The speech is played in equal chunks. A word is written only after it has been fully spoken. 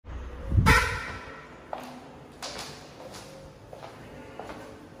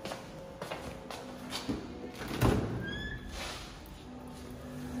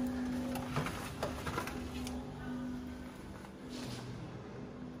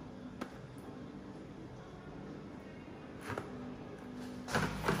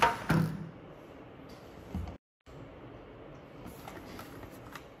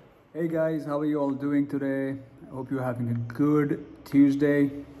Hey guys, how are you all doing today? I hope you're having a good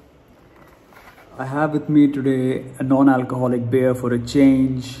Tuesday. I have with me today a non-alcoholic beer for a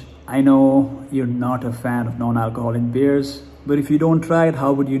change. I know you're not a fan of non-alcoholic beers, but if you don't try it,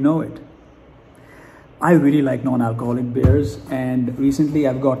 how would you know it? I really like non-alcoholic beers, and recently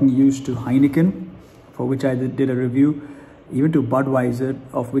I've gotten used to Heineken, for which I did a review, even to Budweiser,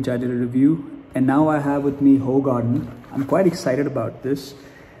 of which I did a review, and now I have with me Hoegaarden. I'm quite excited about this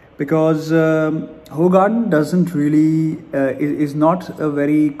because Hoegaarden doesn't really is not a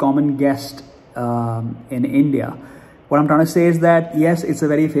very common guest in India. What I'm trying to say is that yes, it's a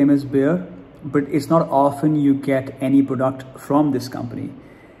very famous beer, but it's not often you get any product from this company.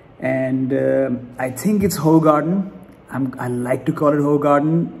 And I think it's Hoegaarden. I like to call it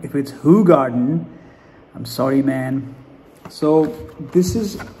Hoegaarden. If it's Hoegaarden, I'm sorry, man. So this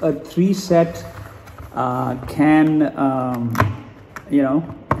is a 3-set can,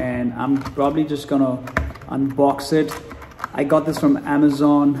 and I'm probably just gonna unbox it. I got this from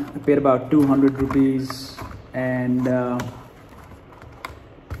Amazon. I paid about 200 rupees, and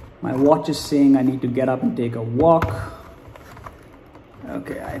my watch is saying I need to get up and take a walk.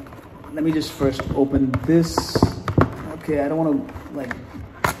 Okay, let me just first open this. Okay, I don't want to like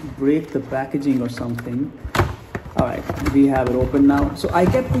break the packaging or something. All right, we have it open now. So I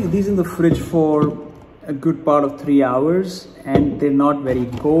kept these in the fridge for a good part of 3 hours, and they're not very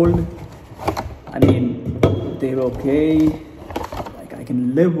cold. I mean, they're okay. Like, I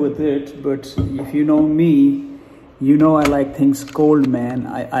can live with it, but if you know me, you know I like things cold, man.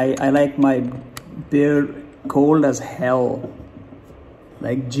 I like my beer cold as hell,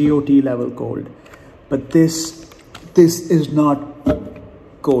 like GOT level cold. But this is not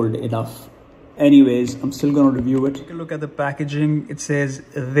cold enough. Anyways, I'm still gonna review it. Take a look at the packaging. It says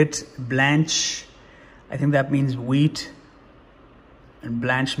Vit Blanche. I think that means wheat, and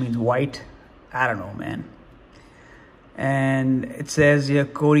blanche means white. I don't know, man. And it says here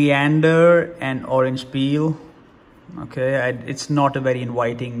coriander and orange peel. Okay, it's not a very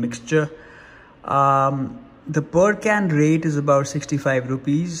inviting mixture. The per can rate is about 65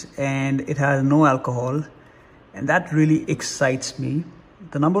 rupees, and it has no alcohol, and that really excites me.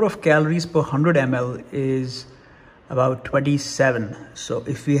 The number of calories per 100 ml is about 27. So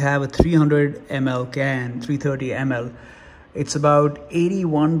if we have a 300 ml can, 330 ml, it's about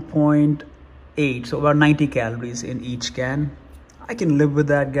 81.8, so about 90 calories in each can. I can live with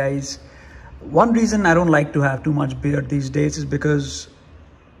that, guys. One reason I don't like to have too much beer these days is because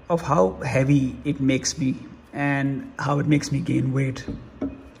of how heavy it makes me and how it makes me gain weight.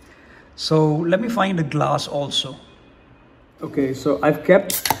 So let me find a glass also. Okay, so I've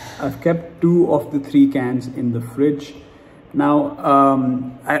kept 2 of the 3 cans in the fridge. Now,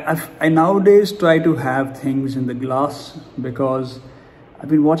 I nowadays try to have things in the glass because I've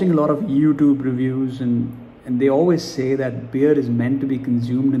been watching a lot of YouTube reviews, and they always say that beer is meant to be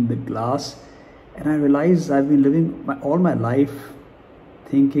consumed in the glass. And I realize I've been living all my life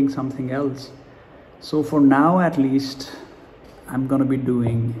thinking something else. So for now, at least, I'm gonna be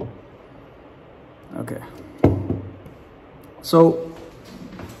doing, okay. So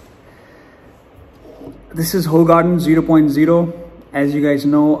this is Hoegaarden 0.0. As you guys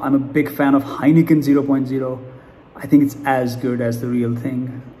know, I'm a big fan of Heineken 0.0. I think it's as good as the real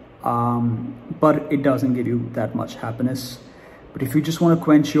thing, but it doesn't give you that much happiness. But if you just want to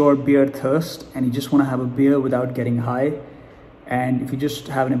quench your beer thirst and you just want to have a beer without getting high, and if you just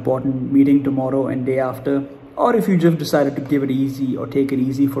have an important meeting tomorrow and day after, or if you just decided to give it easy or take it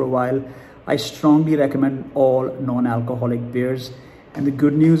easy for a while, I strongly recommend all non-alcoholic beers. And the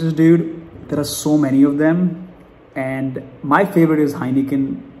good news is, dude, there are so many of them, and my favorite is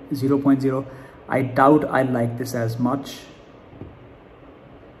Heineken 0.0. I doubt I like this as much.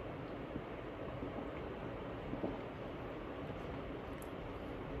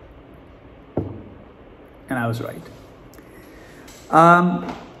 And I was right.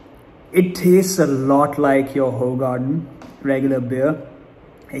 It tastes a lot like your Hoegaarden regular beer,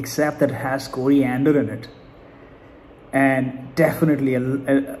 except that it has coriander in it, and definitely a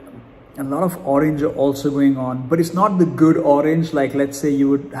lot of orange also going on, but it's not the good orange. Like, let's say you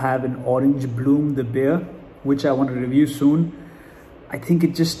would have an Orange Bloom, the beer, which I want to review soon. I think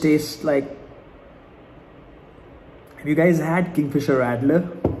it just tastes like, have you guys had Kingfisher Radler?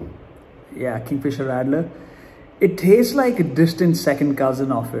 Yeah, Kingfisher Radler. It tastes like a distant second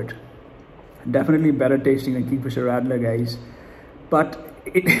cousin of it. Definitely better tasting than Kingfisher Radler, guys. But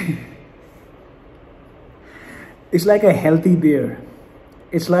it's like a healthy beer.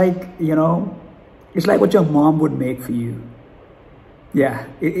 It's like, it's like what your mom would make for you. Yeah,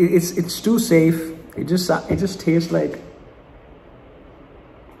 it's too safe. It just tastes like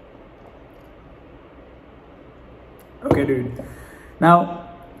Okay, dude. Now,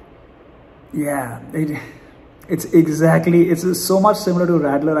 yeah, it's so much similar to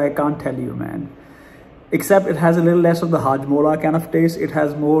Radler, I can't tell you, man. Except it has a little less of the hajmola kind of taste. It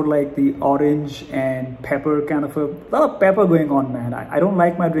has more like the orange and pepper kind of a lot of pepper going on, man. I don't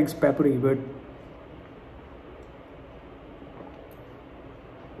like my drinks peppery, but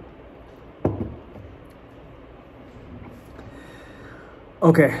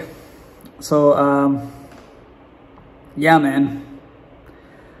okay. So, yeah, man.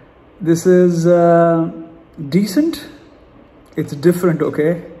 This is decent. It's different,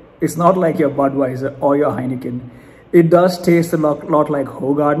 okay? It's not like your Budweiser or your Heineken. It does taste a lot like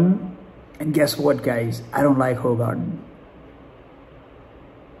Hoegaarden. And guess what, guys? I don't like Hoegaarden.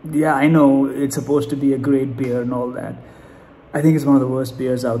 Yeah, I know it's supposed to be a great beer and all that. I think it's one of the worst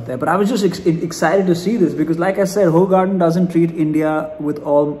beers out there. But I was just excited to see this because, like I said, Hoegaarden doesn't treat India with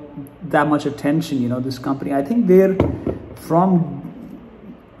all that much attention. You know, this company. I think they're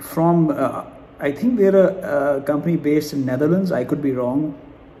I think they're a company based in Netherlands. I could be wrong.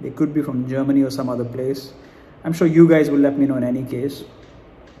 They could be from Germany or some other place. I'm sure you guys will let me know in any case.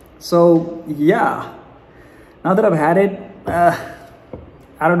 So yeah, now that I've had it,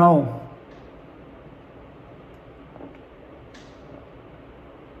 I don't know.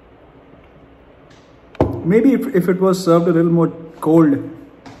 Maybe if it was served a little more cold,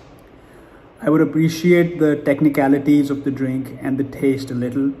 I would appreciate the technicalities of the drink and the taste a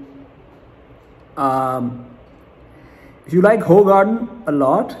little. If you like Hoegaarden a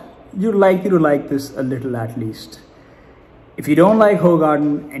lot, you're likely to like this a little at least. If you don't like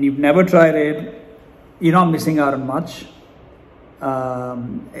Hoegaarden and you've never tried it, you're not missing out on much.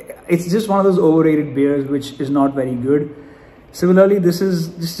 It's just one of those overrated beers which is not very good. Similarly, this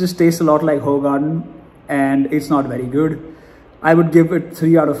just tastes a lot like Hoegaarden and it's not very good. I would give it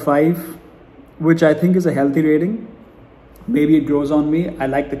 3 out of 5, which I think is a healthy rating. Maybe it grows on me. I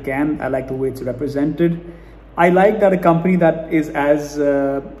like the can. I like the way it's represented. I like that a company that is as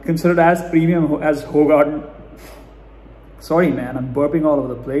considered as premium as Hoegaarden. Sorry, man, I'm burping all over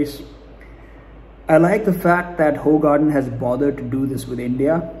the place. I like the fact that Hoegaarden has bothered to do this with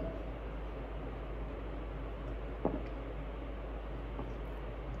India.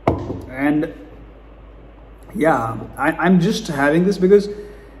 And yeah, I'm just having this because,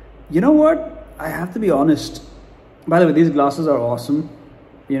 you know what? I have to be honest. By the way, these glasses are awesome.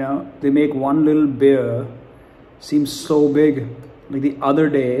 You know, they make one little beer seem so big. Like the other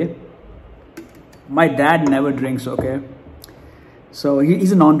day, my dad never drinks, okay? So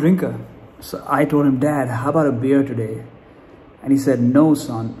he's a non-drinker. So I told him, Dad, how about a beer today? And he said, no,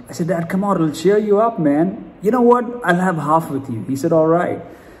 son. I said, Dad, come on, it'll cheer you up, man. You know what? I'll have half with you. He said, all right.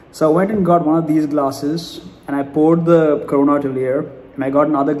 So I went and got one of these glasses and I poured the Corona till here. And I got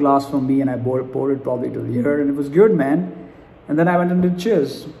another glass for me and I poured it probably till here. And it was good, man. And then I went and did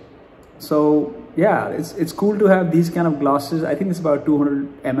cheers. So yeah, it's cool to have these kind of glasses. I think it's about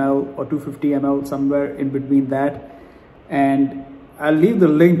 200 ml or 250 ml, somewhere in between that. And I'll leave the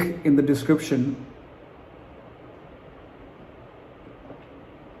link in the description.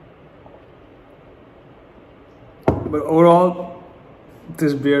 But overall,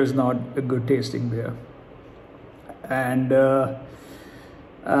 this beer is not a good tasting beer. And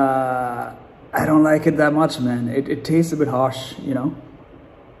I don't like it that much, man. It tastes a bit harsh, you know.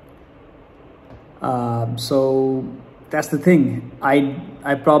 So that's the thing.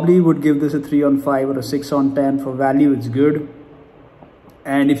 I probably would give this a 3 on 5 or a 6 on 10. For value, it's good.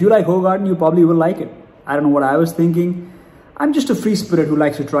 And if you like Hoegaarden, you probably will like it. I don't know what I was thinking. I'm just a free spirit who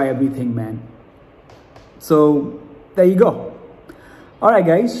likes to try everything, man. So there you go. All right,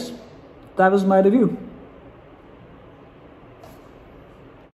 guys, that was my review.